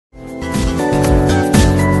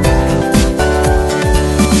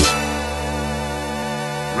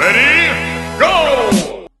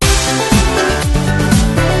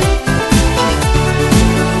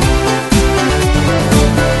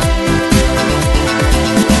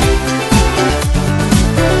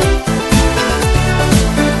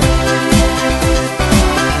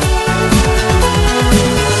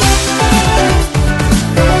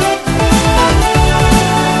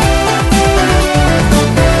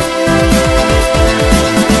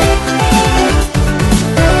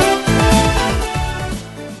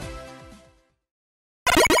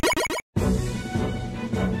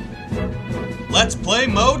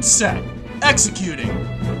Round set. Executing.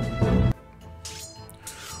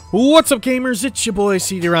 What's up, gamers? It's your boy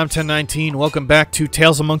cdrom1019. Welcome back to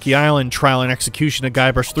Tales of Monkey Island Trial and Execution of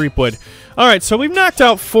Guybrush Threepwood. Alright, so we've knocked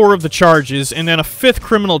out 4 of the charges, and then a 5th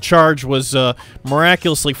criminal charge was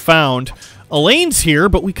miraculously found. Elaine's here,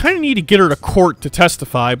 but we kind of need to get her to court to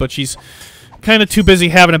testify, but she's kind of too busy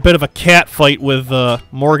having a bit of a cat fight with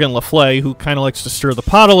Morgan Le Fay, who kind of likes to stir the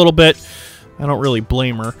pot a little bit. I don't really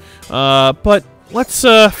blame her. But let's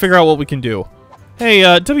figure out what we can do. Hey,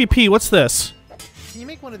 WP, what's this? Can you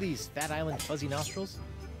make one of these Fat Island fuzzy nostrils?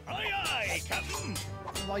 Aye, aye, Captain.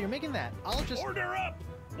 While you're making that, I'll just... Order up!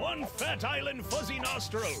 1 Fat Island fuzzy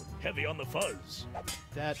nostril, heavy on the fuzz.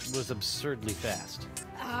 That was absurdly fast.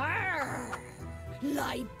 Arr!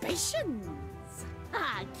 Libations!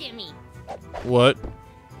 Ah, gimme! What?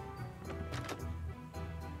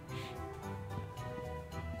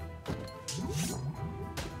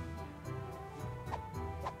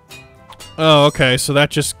 Oh, okay, so that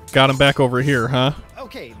just got him back over here, huh?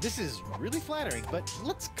 Okay, this is really flattering, but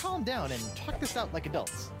let's calm down and talk this out like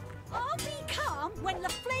adults. I'll be calm when Le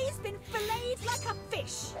Fay's been filleted like a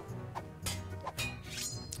fish.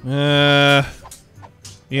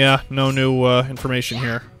 Yeah, no new information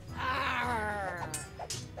here. Arr!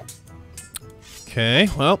 Okay,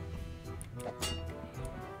 well.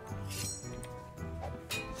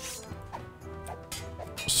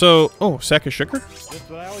 So, oh, sack of sugar? Just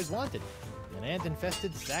what I always wanted. An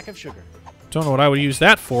ant-infested sack of sugar. Don't know what I would use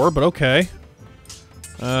that for, but okay.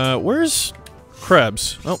 Where's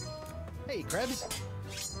Krebs? Oh. Hey, Krebs.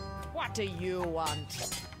 What do you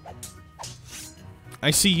want?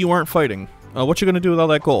 I see you aren't fighting. What you gonna do with all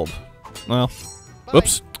that gold? Well, Bye.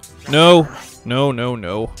 whoops. No. No, no,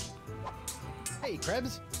 no. Hey,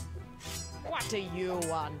 Krebs. What do you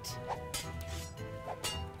want?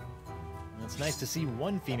 It's nice to see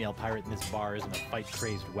one female pirate in this bar isn't a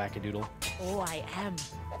fight-crazed wackadoodle. Oh, I am.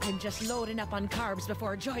 I'm just loading up on carbs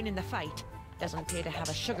before joining the fight. Doesn't pay to have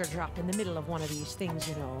a sugar drop in the middle of one of these things,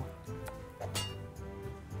 you know.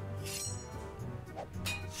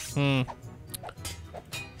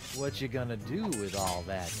 What you gonna do with all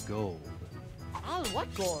that gold? All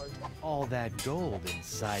what gold? All that gold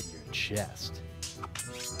inside your chest.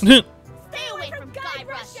 Stay away from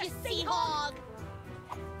Guybrush, you sea hog!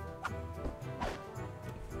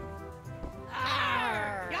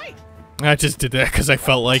 Arr! I just did that because I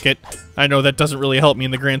felt like it. I know that doesn't really help me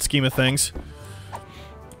in the grand scheme of things.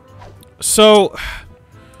 So,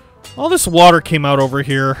 all this water came out over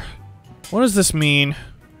here. What does this mean?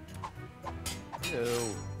 Ew.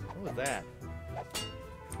 What was that?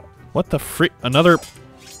 What the frick? Another...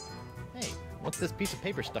 Hey, what's this piece of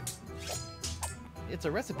paper stuck? It's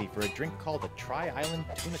a recipe for a drink called a Tri-Island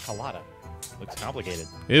Tuna Colada. Looks complicated.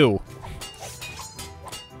 Ew.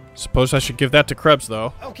 Suppose I should give that to Krebs,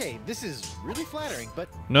 though. Okay, this is really flattering, but...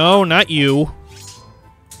 No, not you.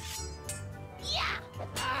 Yeah!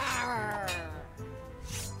 Arr!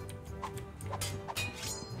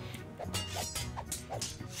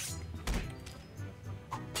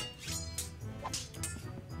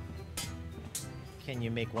 Can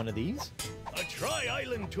you make one of these? A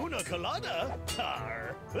Tri-Island tuna colada?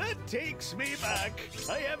 Arr, that takes me back.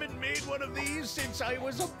 I haven't made one of these since I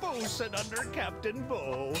was a bosun under Captain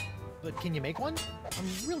Bo. But can you make one?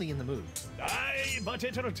 I'm really in the mood. Aye, but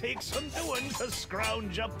it'll take some doing to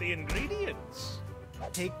scrounge up the ingredients.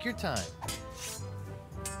 Take your time.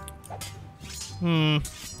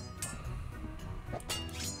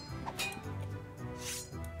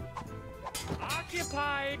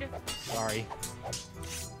 Occupied! Sorry.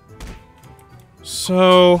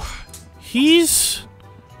 So, he's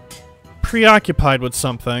preoccupied with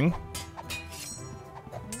something.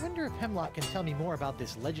 I wonder if Hemlock can tell me more about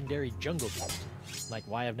this legendary jungle beast. Like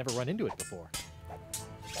why I've never run into it before.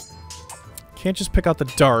 Can't just pick out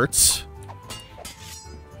the darts.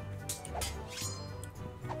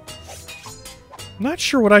 Not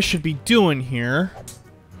sure what I should be doing here.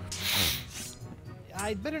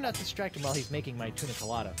 I'd better not distract him while he's making my tuna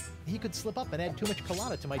colada. He could slip up and add too much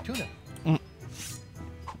colada to my tuna.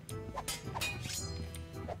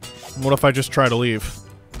 What if I just try to leave?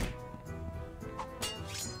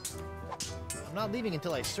 I'm not leaving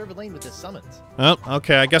until I serve Elaine with this summons. Oh,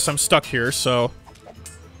 okay, I guess I'm stuck here, so...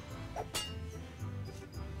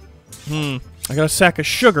 I got a sack of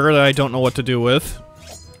sugar that I don't know what to do with.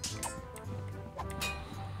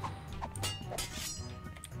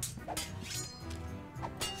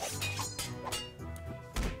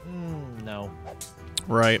 No.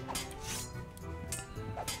 Right.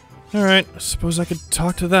 Alright, I suppose I could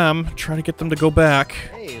talk to them, try to get them to go back.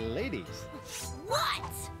 Hey, ladies. What?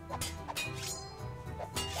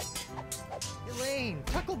 Elaine,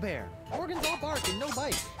 Tuckle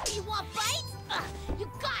You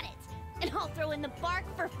got it! And I'll throw in the bark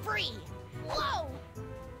for free! Whoa!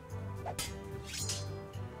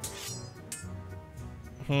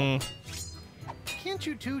 Can't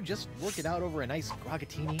you two just work it out over a nice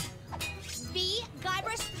grogatini? The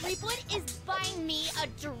Guybrush Threepwood is buying me a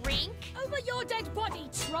drink? Over your dead body,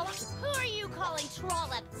 trollop! Who are you calling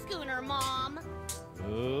Trollop, Schooner Mom?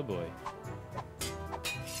 Oh boy.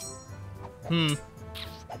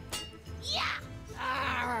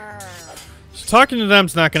 Yeah! So talking to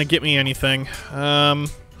them's not going to get me anything.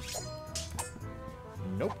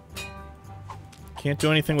 Nope. Can't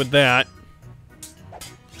do anything with that.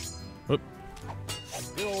 Oop.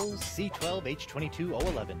 Good old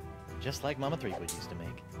C12H22011. Just like Mama Threepwood used to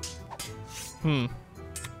make.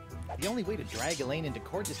 The only way to drag Elaine into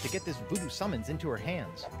court is to get this voodoo summons into her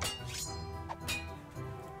hands.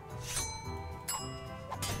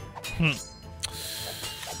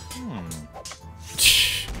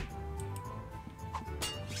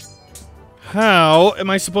 How am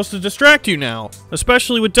I supposed to distract you now?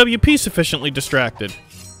 Especially with WP sufficiently distracted.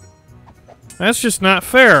 That's just not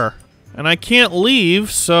fair. And I can't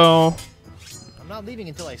leave, so... I'm not leaving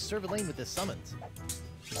until I serve Elaine with this summons.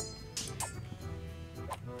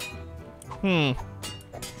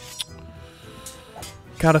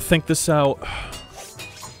 Gotta think this out.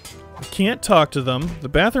 I can't talk to them. The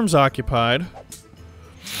bathroom's occupied.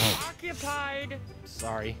 Occupied!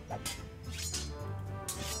 Sorry.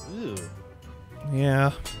 Ooh. Yeah,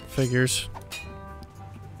 figures.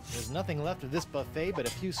 There's nothing left of this buffet but a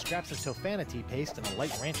few scraps of tofanity paste and a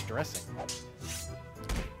light ranch dressing.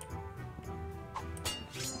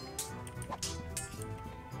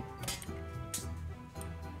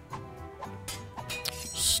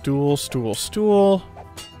 Stool, stool, stool.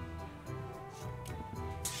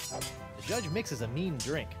 The judge mixes a mean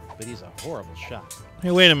drink, but he's a horrible shot. Hey,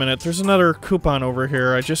 wait a minute. There's another coupon over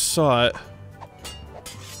here. I just saw it.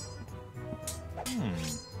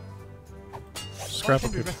 Scrap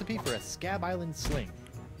of Bartender's paper. recipe for a Scab Island sling.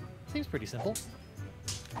 Seems pretty simple.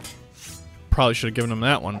 Probably should have given him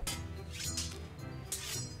that one.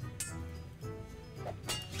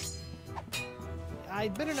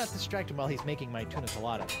 I'd better not distract him while he's making my tuna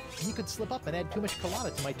colada. He could slip up and add too much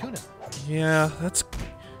colada to my tuna. Yeah, that's...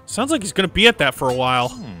 Sounds like he's gonna be at that for a while.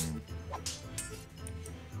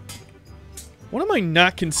 What am I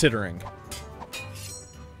not considering?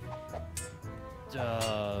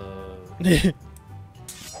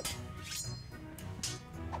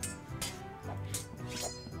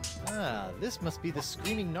 This must be the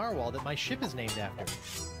screaming narwhal that my ship is named after.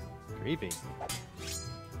 Creepy.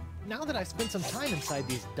 Now that I've spent some time inside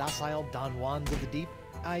these docile Don Juans of the deep,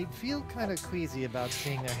 I feel kind of queasy about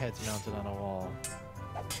seeing their heads mounted on a wall.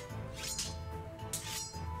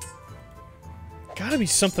 Gotta be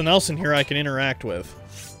something else in here I can interact with.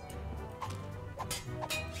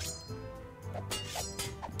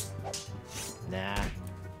 Nah.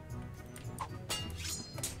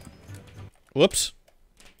 Whoops.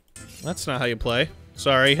 That's not how you play.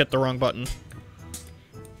 Sorry, hit the wrong button.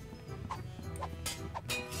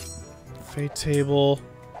 Fate table,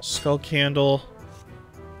 skull candle,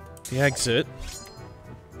 the exit.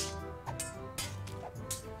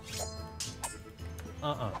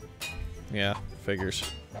 Yeah, figures.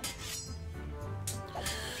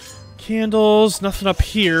 Candles, nothing up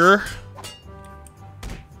here.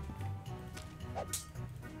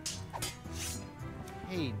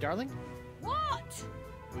 Hey, darling, What?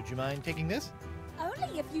 would you mind taking this?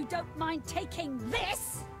 Only if you don't mind taking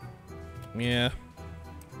this? Yeah.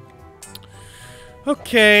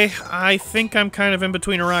 Okay, I think I'm kind of in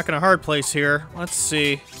between a rock and a hard place here. Let's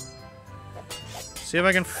see. See if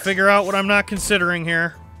I can figure out what I'm not considering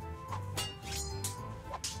here.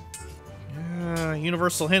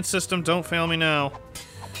 Universal hint system, don't fail me now.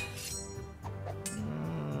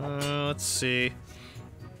 Let's see.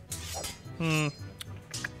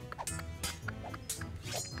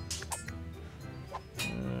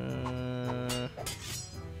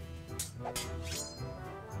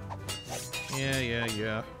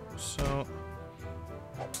 Yeah. So...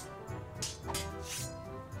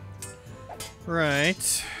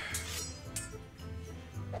 Right.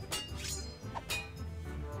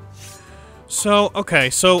 So, okay,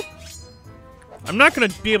 so... I'm not gonna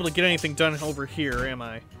be able to get anything done over here, am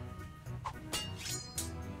I?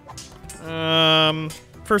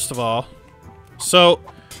 First of all... So...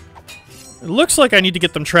 It looks like I need to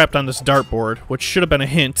get them trapped on this dartboard, which should have been a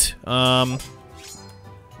hint. I'll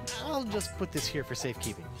just put this here for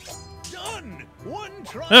safekeeping. Done! One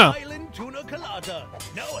try Oh. island tuna colada.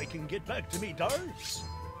 Now I can get back to me darts.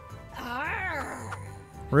 Arrgh.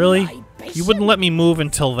 Really? My You wouldn't let me move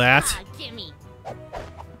until that? Ah, gimme.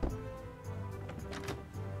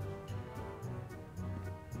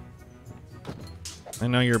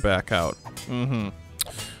 And now you're back out. Mm-hmm.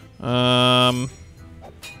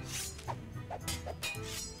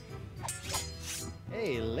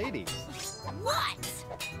 Hey, ladies. What?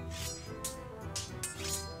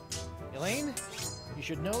 Elaine, you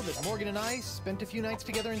should know that Morgan and I spent a few nights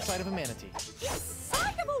together inside of a manatee.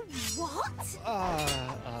 Inside of a what?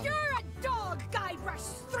 You're a dog,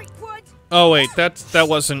 Guybrush Threepwood. Oh wait, that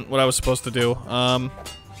wasn't what I was supposed to do.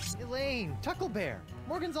 Elaine, Tucklebear.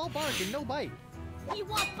 Morgan's all bark and no bite. You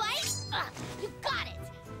want bite? You got it.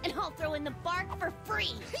 And I'll throw in the bark for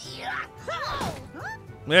free. Oh.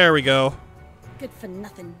 There we go. Good for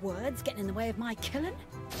nothing words getting in the way of my killing.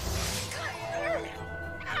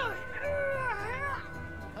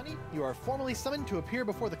 Honey, you are formally summoned to appear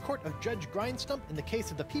before the court of Judge Grindstump in the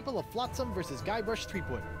case of the people of Flotsam versus Guybrush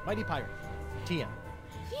Threepwood, Mighty Pirate. TM.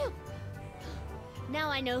 Phew. Now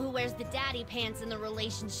I know who wears the daddy pants in the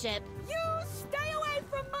relationship. You stay away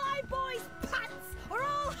from my boy's pants, or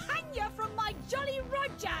I'll hang you from my Jolly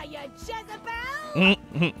Roger, you Jezebel! And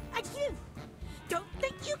you, don't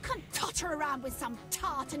think you can totter around with some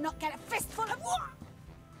tart and not get a fistful of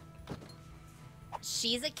what?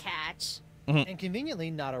 She's a catch. And conveniently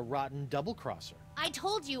not a rotten double-crosser. I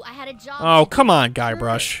told you I had a job. Oh, come on,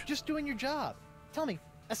 Guybrush. Just doing your job. Tell me,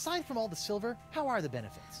 aside from all the silver, how are the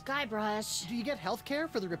benefits? Guybrush. Do you get health care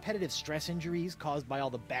for the repetitive stress injuries caused by all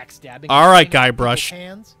the backstabbing? All right, and biting Guybrush. people's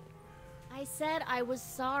hands? I said I was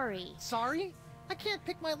sorry. Sorry? I can't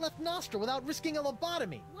pick my left nostril without risking a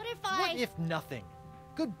lobotomy. What if I... What if nothing?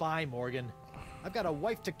 Goodbye, Morgan. I've got a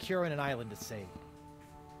wife to cure and an island to save.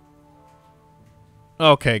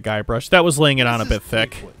 Okay, Guybrush, that was laying it on a This bit is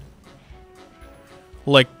thick. Threepwood.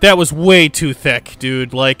 Like, that was way too thick,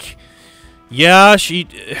 dude. Like, yeah,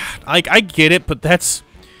 I get it, but that's...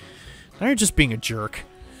 Now you're just being a jerk.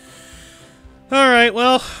 Alright,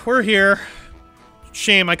 well, we're here.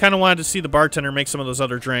 Shame, I kind of wanted to see the bartender make some of those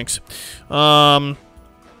other drinks.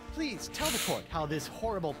 Please tell the court how this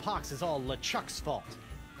horrible pox is all LeChuck's fault.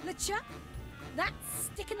 LeChuck? That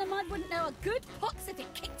stick in the mud wouldn't know a good pox if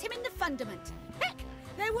it kicked him in the fundament. Heck,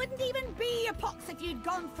 there wouldn't even be a pox if you'd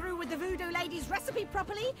gone through with the voodoo lady's recipe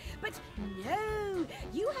properly. But no,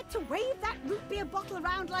 you had to wave that root beer bottle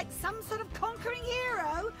around like some sort of conquering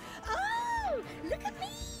hero. Oh, look at me!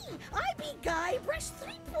 I be Guybrush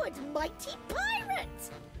Threepwood, mighty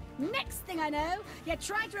pirate! Next thing I know, you're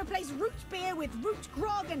trying to replace root beer with root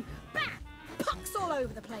grog and bam! Pox all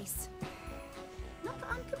over the place. Not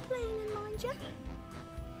that I'm complaining, mind you.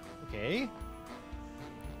 Okay.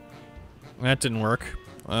 That didn't work.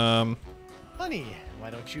 Honey,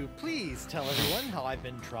 why don't you please tell everyone how I've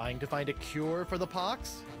been trying to find a cure for the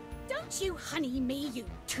pox? Don't you honey me, you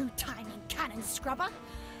two-timing cannon scrubber.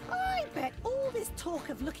 I bet all this talk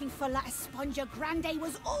of looking for La Esponja Grande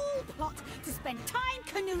was all plot to spend time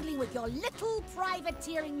canoodling with your little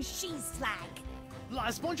privateering she-slag. La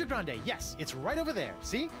Esponja Grande, yes, it's right over there,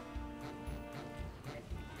 see?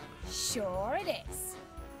 Sure it is.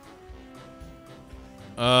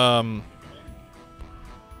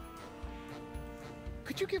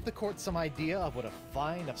 Could you give the court some idea of what a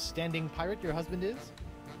fine, upstanding pirate your husband is?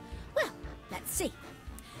 Well, let's see.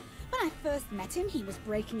 When I first met him, he was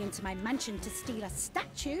breaking into my mansion to steal a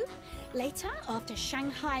statue. Later, after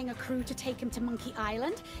shanghaiing a crew to take him to Monkey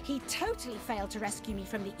Island, he totally failed to rescue me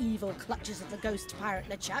from the evil clutches of the ghost pirate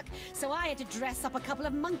LeChuck, so I had to dress up a couple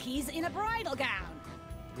of monkeys in a bridal gown.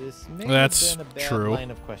 This may That's have been a bad true.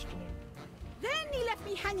 line of questioning. Then he left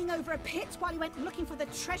me hanging over a pit while he went looking for the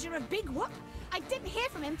treasure of Big Whoop. I didn't hear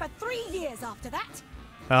from him for 3 years after that.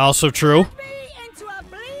 Also true. Turned me into a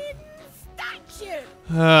bleeding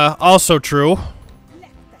statue. Also true.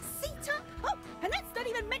 Left the seat up. Oh, and that's not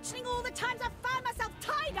even mentioning all the times I've found myself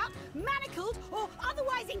tied up, manacled, or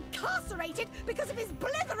otherwise incarcerated because of his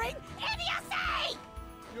blithering idiocy!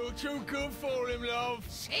 You're too good for him, love.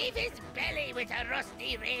 Save his belly with a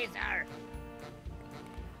rusty razor.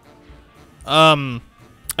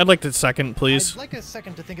 I'd like to second, please. I'd like a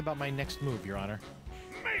second to think about my next move, Your Honor.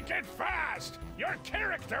 Make it fast! Your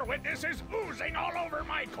character witness is oozing all over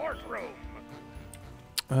my courtroom.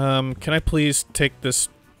 Can I please take this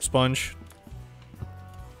sponge?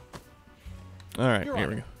 Alright, Your here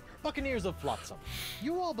we Honor, go. Buccaneers of Flotsam,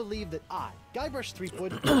 you all believe that I, Guybrush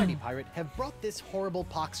Threepwood, the Mighty Pirate, have brought this horrible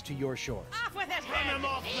pox to your shores. Off with his head! Run him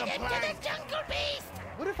off the plank! To the jungle beast!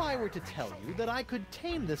 What if I were to tell you that I could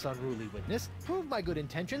tame this unruly witness, prove my good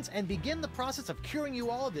intentions, and begin the process of curing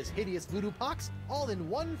you all of this hideous voodoo pox, all in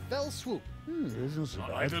one fell swoop?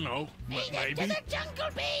 I don't know. Maybe. To the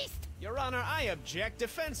jungle beast! Your Honor, I object.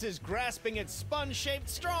 Defense is grasping at sponge-shaped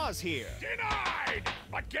straws here. Denied!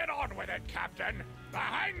 But get on with it, Captain. The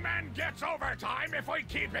hangman gets overtime if we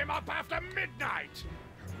keep him up after midnight.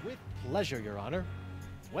 With pleasure, Your Honor.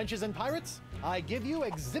 Wenches and pirates, I give you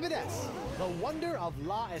Exhibit S, the wonder of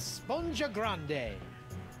La Esponja Grande.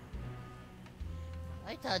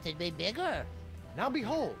 I thought it'd be bigger. Now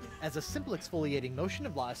behold, as a simple exfoliating motion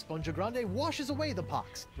of La Esponja Grande washes away the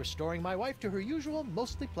pox, restoring my wife to her usual,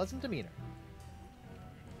 mostly pleasant demeanor.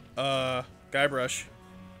 Guybrush.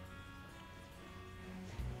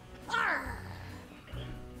 Arr!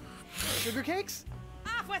 Sugar cakes?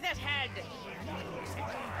 Off with his head!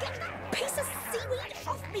 Get that piece of seaweed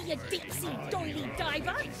off me, you deep-sea doily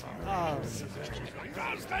diver! Does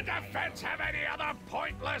the defense have any other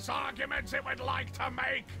pointless arguments it would like to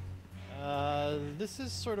make? This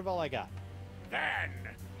is sort of all I got. Then,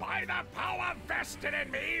 by the power vested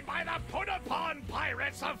in me by the put-upon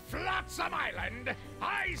pirates of Flotsam Island,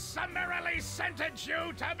 I summarily sentence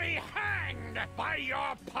you to be hanged by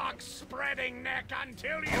your pox-spreading neck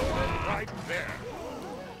until you are... Right there.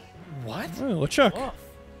 What? Oh, LeChuck.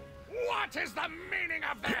 What is the meaning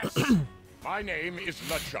of this? My name is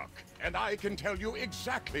LeChuck, and I can tell you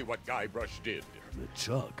exactly what Guybrush did.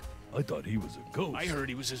 LeChuck? I thought he was a ghost. I heard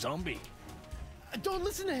he was a zombie. Don't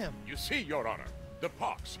listen to him! You see, Your Honor, the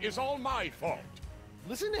pox is all my fault.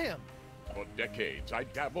 Listen to him! For decades, I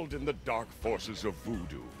dabbled in the dark forces of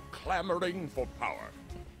voodoo, clamoring for power.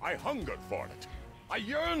 I hungered for it. I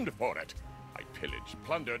yearned for it. I pillaged,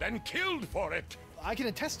 plundered, and killed for it. I can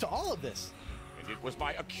attest to all of this. And it was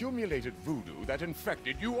my accumulated voodoo that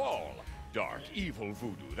infected you all. Dark, evil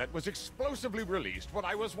voodoo that was explosively released when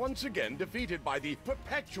I was once again defeated by the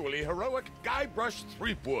perpetually heroic Guybrush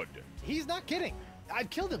Threepwood. He's not kidding. I've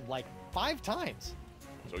killed him like 5 times.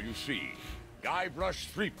 So you see, Guybrush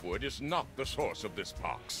Threepwood is not the source of this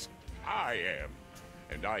pox. I am.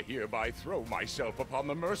 And I hereby throw myself upon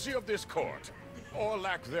the mercy of this court, or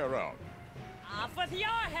lack thereof. Off with your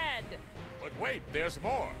head! But wait, there's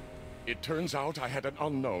more. It turns out I had an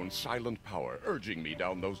unknown silent power urging me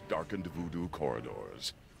down those darkened voodoo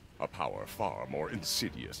corridors. A power far more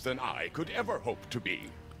insidious than I could ever hope to be.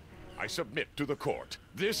 I submit to the court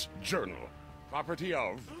this journal, property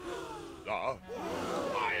of the...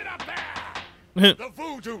 Quiet up there! The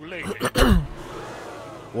voodoo lady!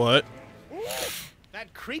 What?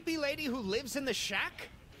 That creepy lady who lives in the shack?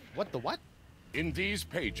 What the what? In these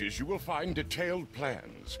pages, you will find detailed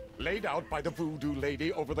plans, laid out by the voodoo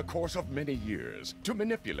lady over the course of many years, to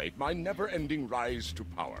manipulate my never-ending rise to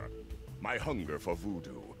power. My hunger for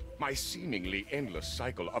voodoo, my seemingly endless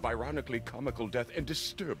cycle of ironically comical death and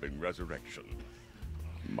disturbing resurrection.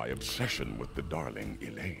 My obsession with the darling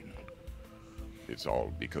Elaine. It's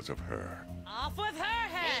all because of her. Off with her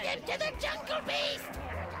head! Lead him to the jungle beast!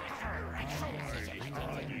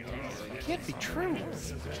 It can't be true.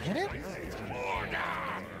 Can it? Order!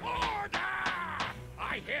 Order!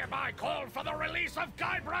 I hereby call for the release of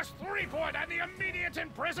Guybrush Threepwood and the immediate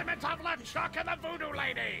imprisonment of LeChuck and the voodoo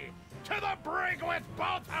lady! To the brig with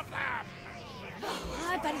both of them!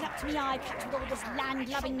 I bet it up to me eye patch with all this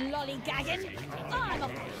land-loving lollygagging. I'm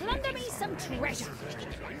off to plunder me some treasure.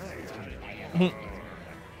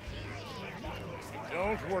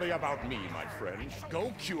 Don't worry about me, my friend.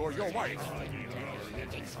 Go cure your wife.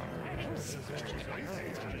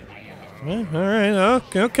 All right.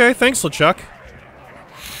 Okay. Thanks, LeChuck.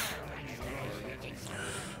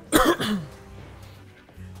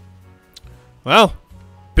 Well,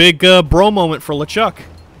 big bro moment for LeChuck.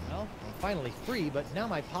 Well, I'm finally free, but now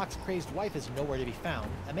my pox-crazed wife is nowhere to be found.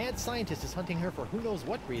 A mad scientist is hunting her for who knows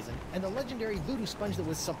what reason, and the legendary voodoo sponge that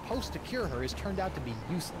was supposed to cure her has turned out to be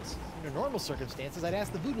useless. Under normal circumstances, I'd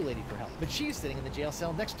ask the voodoo lady for help, but she's sitting in the jail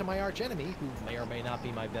cell next to my archenemy, who may or may not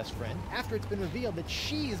be my best friend, after it's been revealed that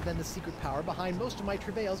she has been the secret power behind most of my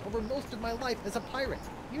travails over most of my life as a pirate.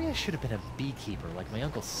 Maybe I should have been a beekeeper like my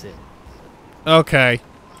Uncle Sid. Okay,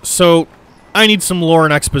 so I need some lore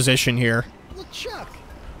and exposition here. LeChuck!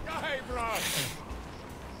 Guybrush!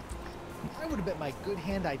 I would have bet my good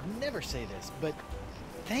hand I'd never say this, but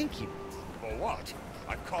thank you For what?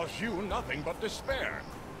 I've caused you nothing but despair.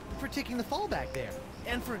 for taking the fall back there,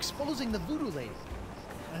 and for exposing the voodoo lady.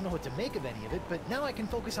 I don't know what to make of any of it, but now I can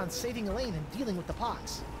focus on saving Elaine and dealing with the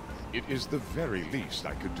pox. It is the very least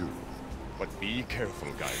I could do. But be careful,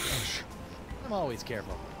 Guybrush. I'm always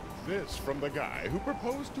careful. This from the guy who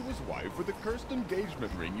proposed to his wife with the cursed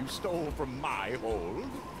engagement ring you stole from my hold.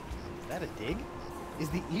 Is that a dig? Is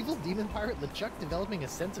the evil demon pirate LeChuck developing a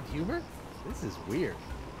sense of humor? This is weird.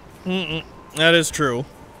 That is true.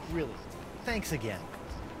 Really. Thanks again.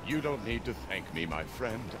 You don't need to thank me, my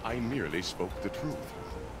friend. I merely spoke the truth.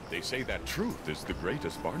 They say that truth is the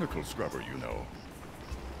greatest barnacle scrubber you know.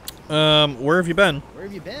 Where have you been? Where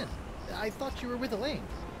have you been? I thought you were with Elaine.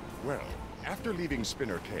 Well, after leaving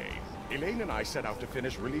Spinner Cay, Elaine and I set out to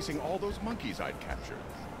finish releasing all those monkeys I'd captured.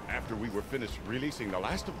 After we were finished releasing the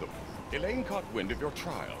last of them, Elaine caught wind of your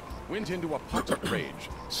trial, went into a pot of rage,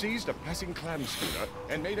 seized a passing clam schooner,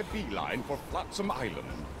 and made a beeline for Flotsam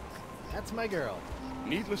Island. That's my girl.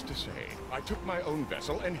 Needless to say, I took my own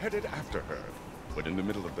vessel and headed after her. But in the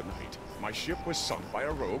middle of the night, my ship was sunk by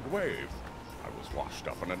a rogue wave. I was washed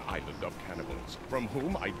up on an island of cannibals, from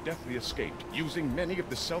whom I deftly escaped, using many of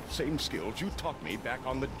the self-same skills you taught me back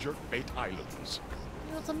on the Jerkbait Islands.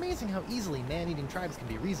 You know, it's amazing how easily man-eating tribes can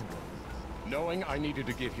be reasoned with. Knowing I needed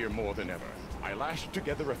to get here more than ever, I lashed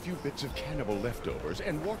together a few bits of cannibal leftovers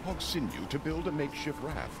and warthog sinew to build a makeshift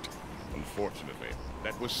raft. Unfortunately,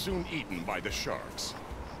 that was soon eaten by the sharks.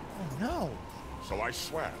 Oh no! So I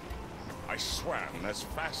swam. I swam as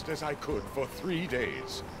fast as I could for 3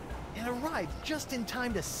 days. And arrived just in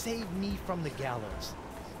time to save me from the gallows.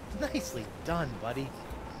 Nicely done, buddy.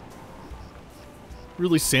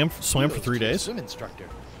 Really, Sam swam for 3 days? Swim instructor.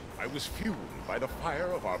 I was fueled by the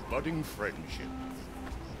fire of our budding friendship.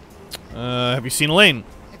 Have you seen Elaine?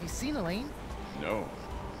 Have you seen Elaine? No,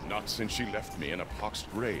 not since she left me in a poxed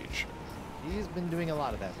rage. She's been doing a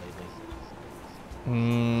lot of that lately.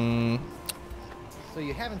 So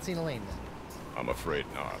you haven't seen Elaine then? I'm afraid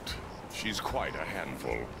not. She's quite a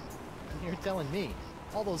handful. You're telling me.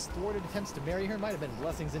 All those thwarted attempts to marry her might have been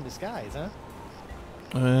blessings in disguise, huh?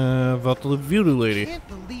 About the voodoo lady. I can't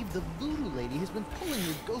believe the voodoo lady has been pulling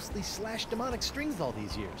your ghostly slash demonic strings all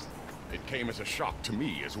these years. It came as a shock to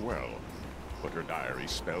me as well. But her diary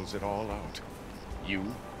spells it all out. You,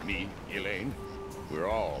 me, Elaine, we're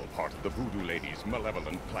all part of the voodoo lady's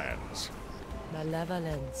malevolent plans.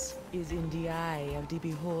 Malevolence is in the eye of the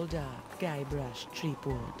beholder, Guybrush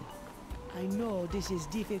Threepwood. I know this is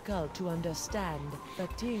difficult to understand,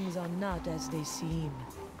 but things are not as they seem.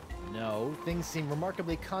 No, things seem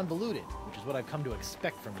remarkably convoluted, which is what I've come to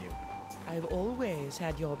expect from you. I've always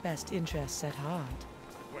had your best interests at heart.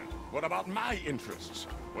 Well, what about my interests?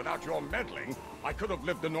 Without your meddling, I could have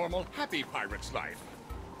lived a normal, happy pirate's life.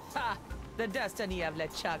 Ha! The destiny of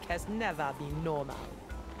LeChuck has never been normal.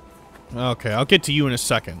 Okay, I'll get to you in a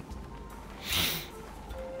second.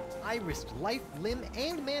 I risked life, limb,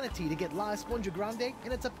 and manatee to get La Esponja Grande,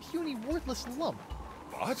 and it's a puny, worthless lump.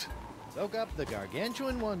 What? Soak up the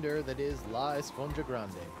gargantuan wonder that is La Esponja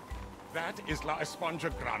Grande. That is La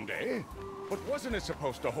Esponja Grande? But wasn't it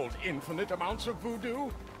supposed to hold infinite amounts of voodoo?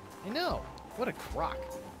 I know. What a crock.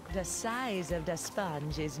 The size of the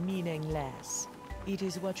sponge is meaningless. It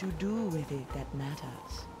is what you do with it that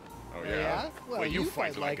matters. Oh, yeah? Well, you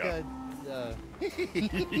fight like a...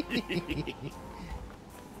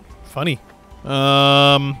 Funny.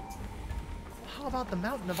 How about the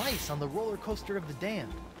mountain of ice on the roller coaster of the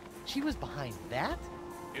damned? She was behind that?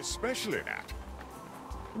 Especially that.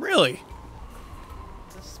 Really?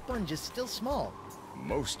 The sponge is still small.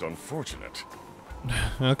 Most unfortunate.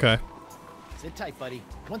 Okay. Sit tight, buddy.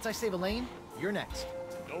 Once I save Elaine, you're next.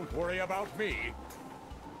 Don't worry about me.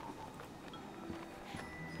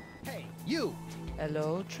 Hey, you!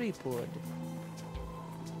 Hello, Threepwood.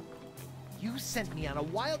 You sent me on a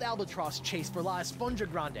wild albatross chase for La Esponja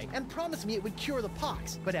Grande and promised me it would cure the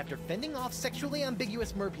pox. But after fending off sexually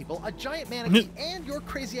ambiguous merpeople, a giant manatee, and your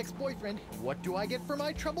crazy ex-boyfriend, what do I get for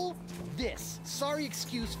my trouble? This sorry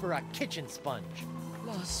excuse for a kitchen sponge.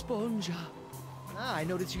 La Esponja. Ah, I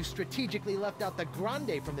noticed you strategically left out the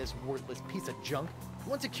Grande from this worthless piece of junk.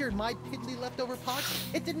 Once it cured my piddly leftover pox,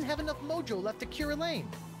 it didn't have enough mojo left to cure Elaine.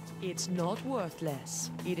 It's not worthless.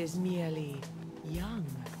 It is merely young.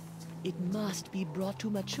 It must be brought to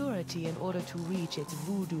maturity in order to reach its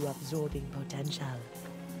voodoo-absorbing potential.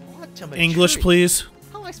 What to maturity? English, please.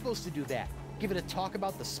 How am I supposed to do that? Give it a talk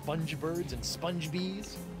about the sponge birds and sponge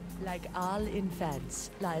bees? Like all infants,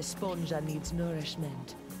 La Esponja needs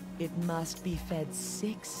nourishment. It must be fed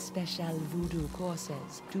 6 special voodoo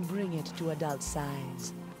courses to bring it to adult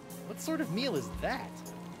size. What sort of meal is that?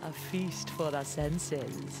 A feast for the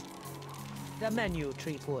senses. The menu,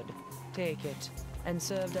 Threepwood. Take it, and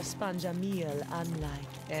serve the sponge a meal unlike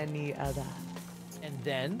any other. And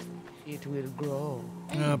then? It will grow.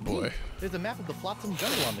 Oh boy. There's a map of the Flotsam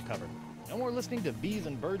jungle on the cover. No more listening to bees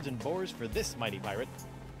and birds and boars for this mighty pirate.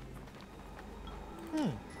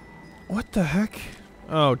 What the heck?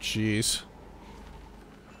 Oh, jeez.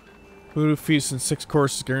 Voodoo feast and 6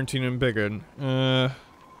 courses guaranteed and bigger.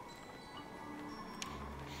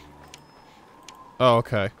 Oh,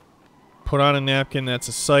 okay. Put on a napkin, that's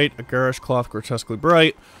a sight. A garish cloth grotesquely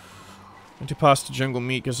bright. Antipasta jungle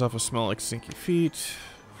meat gives off a smell like stinky feet.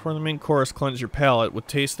 Before the main course, cleanse your palate with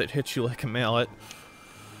taste that hits you like a mallet.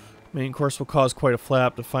 Main course will cause quite a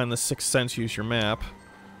flap. To find the sixth sense, use your map.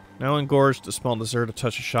 Now engorged, to smell dessert, a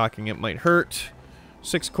touch of shocking, it might hurt.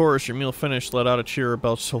 Sixth course, your meal finished, let out a cheer or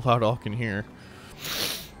belch so loud all can hear.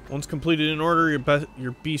 Once completed in order,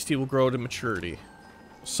 your beastie will grow to maturity.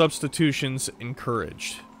 Substitutions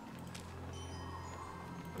encouraged.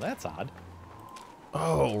 Well, that's odd.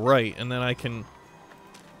 Oh, right, and then I can...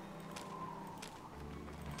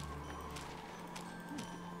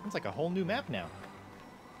 It's like a whole new map now.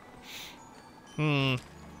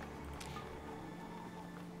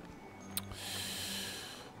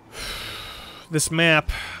 This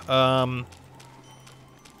map, I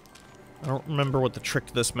don't remember what the trick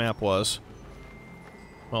to this map was.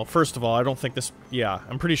 Well, first of all, I don't think this... Yeah,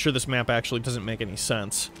 I'm pretty sure this map actually doesn't make any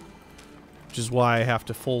sense. Which is why I have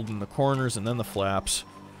to fold in the corners and then the flaps.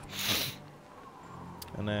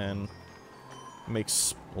 And then... It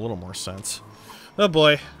makes a little more sense. Oh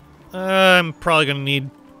boy. I'm probably gonna need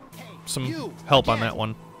some help on that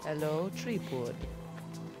one. Hello, Treepwood.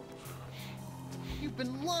 You've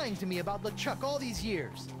been lying to me about LeChuck all these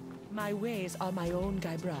years. My ways are my own,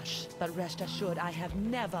 Guybrush, but rest assured I have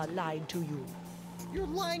never lied to you. You're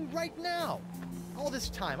lying right now. All this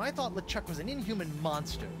time, I thought LeChuck was an inhuman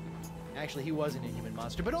monster. Actually, he was an inhuman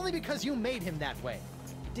monster, but only because you made him that way.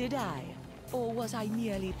 Did I? Or was I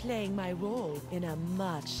merely playing my role in a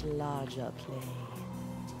much larger play?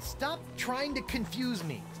 Stop trying to confuse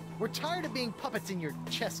me. We're tired of being puppets in your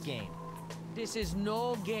chess game. This is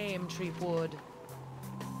no game, Treepwood.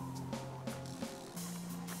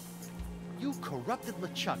 You corrupted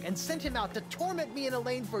LeChuck and sent him out to torment me and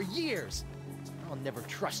Elaine for years. I'll never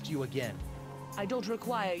trust you again. I don't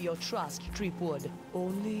require your trust, Treepwood.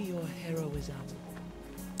 Only your heroism.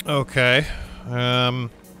 Okay.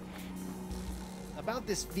 About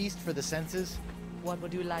this feast for the senses? What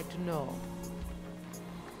would you like to know?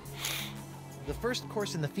 The first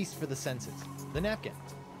course in the feast for the senses. The napkin.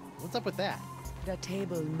 What's up with that? The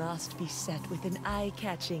table must be set with an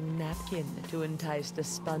eye-catching napkin to entice the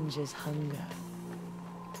sponge's hunger.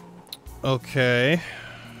 Okay.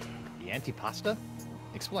 The antipasta?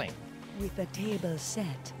 Explain. With the table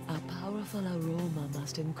set, a powerful aroma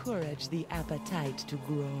must encourage the appetite to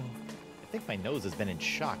grow. I think my nose has been in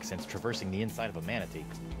shock since traversing the inside of a manatee.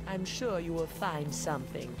 I'm sure you will find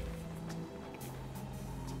something.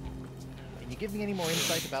 Can you give me any more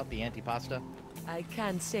insight about the antipasta? I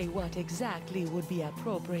can't say what exactly would be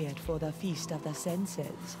appropriate for the Feast of the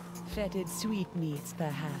Senses. Fetid sweetmeats,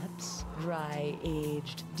 perhaps. Dry,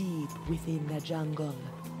 aged deep within the jungle.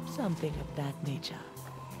 Something of that nature.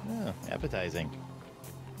 Oh, appetizing.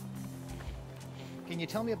 Can you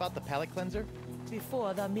tell me about the palate cleanser?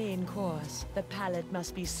 Before the main course, the palate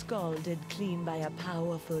must be scalded clean by a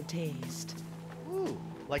powerful taste. Ooh,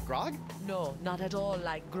 like grog? No, not at all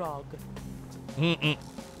like grog.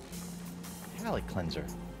 Palate cleanser.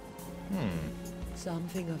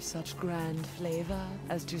 Something of such grand flavor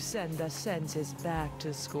as to send the senses back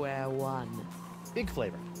to square one. Big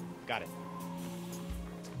flavor. Got it.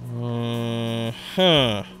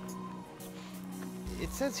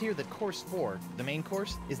 It says here that course 4, the main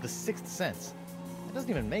course, is the sixth sense. That doesn't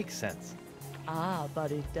even make sense. Ah,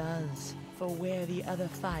 but it does. For where the other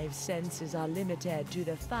 5 senses are limited to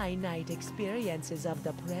the finite experiences of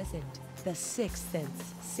the present, the sixth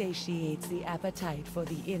sense satiates the appetite for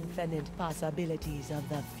the infinite possibilities of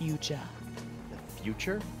the future. The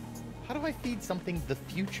future? How do I feed something the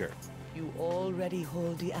future? You already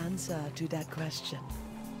hold the answer to that question.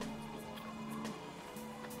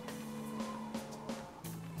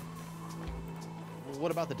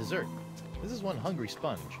 What about the dessert? This is one hungry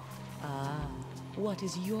sponge. Ah, what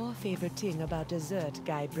is your favorite thing about dessert,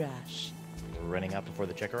 Guybrush? Running out before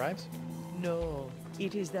the check arrives? No,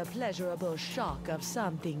 it is the pleasurable shock of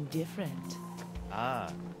something different.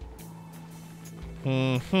 Ah.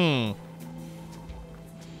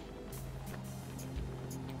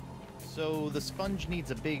 So the sponge needs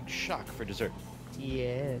a big shock for dessert.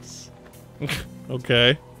 Yes.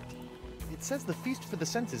 Okay. It says the feast for the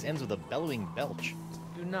senses ends with a bellowing belch.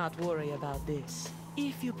 Do not worry about this.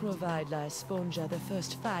 If you provide La Esponja the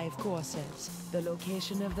first 5 courses, the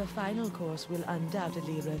location of the final course will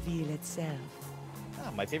undoubtedly reveal itself.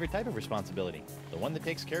 Ah, my favorite type of responsibility. The one that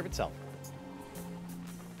takes care of itself.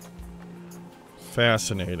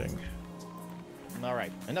 Fascinating. All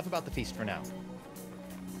right, enough about the feast for now.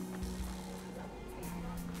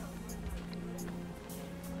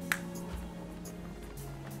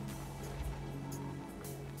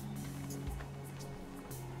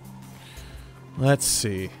 Let's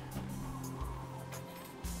see.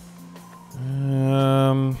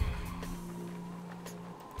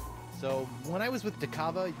 when I was with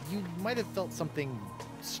Dakava, you might have felt something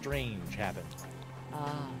strange happen.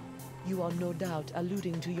 Ah, you are no doubt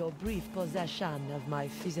alluding to your brief possession of my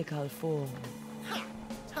physical form. Ha!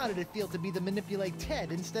 How did it feel to be the Manipulate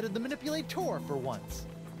Ted instead of the Manipulator for once?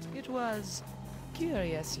 It was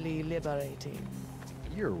curiously liberating.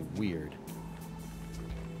 You're weird.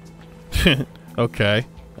 Okay.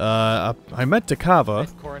 I met Dakava.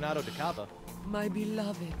 Coronado Dakava. My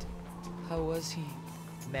beloved, how was he?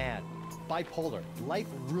 Mad. Bipolar. Life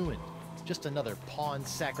ruined. Just another pawn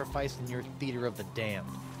sacrificed in your theater of the damned.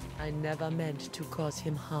 I never meant to cause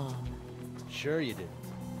him harm. Sure you did.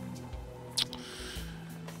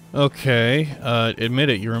 Okay. Admit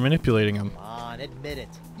it. You were manipulating him. Come on, admit it.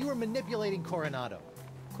 You were manipulating Coronado.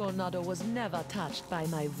 Coronado was never touched by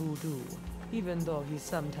my voodoo, even though he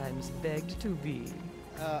sometimes begged to be.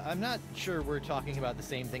 I'm not sure we're talking about the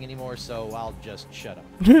same thing anymore, so I'll just shut up.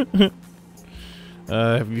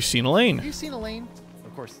 Have you seen Elaine? Have you seen Elaine?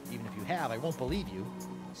 Of course, even if you have, I won't believe you.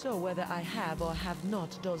 So whether I have or have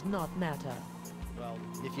not does not matter. Well,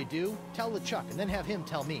 if you do, tell LeChuck, and then have him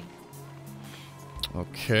tell me.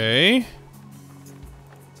 Okay.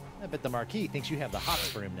 I bet the Marquis thinks you have the hots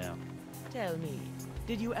for him now. Tell me,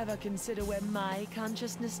 did you ever consider where my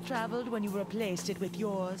consciousness traveled when you replaced it with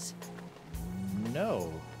yours?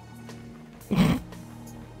 No.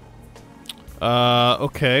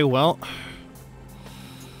 Okay, well.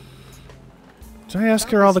 Did I ask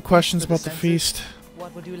her all the questions about the feast?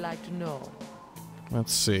 What would you like to know?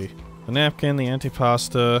 Let's see. The napkin, the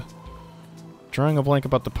antipasta, drawing a blank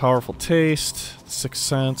about the powerful taste, the sixth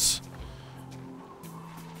sense.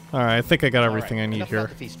 Alright, I think I got everything I need enough here. about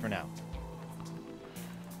the feast for now.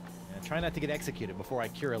 Try not to get executed before I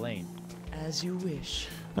cure Elaine. As you wish.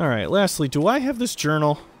 Alright, lastly, do I have this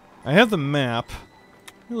journal? I have the map.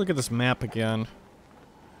 Let me look at this map again.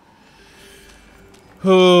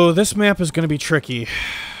 Oh, this map is going to be tricky.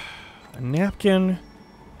 A napkin.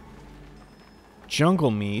 Jungle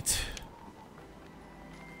meat.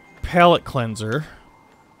 Palate cleanser.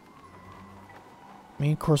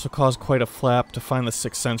 Main course will cause quite a flap to find the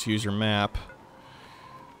sixth sense user map.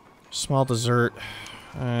 Small dessert.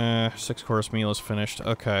 6-course meal is finished.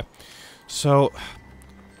 Okay. So,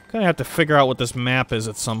 gonna have to figure out what this map is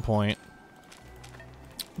at some point.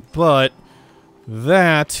 But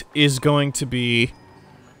that is going to be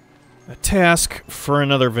a task for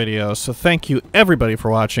another video. So thank you everybody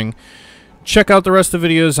for watching. Check out the rest of the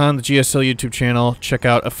videos on the GSL YouTube channel. Check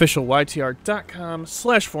out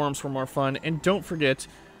officialytr.com/forums for more fun. And don't forget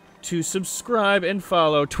to subscribe and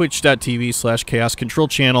follow twitch.tv/chaos control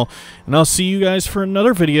channel. And I'll see you guys for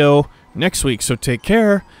another video next week. So take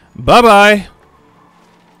care. Bye-bye.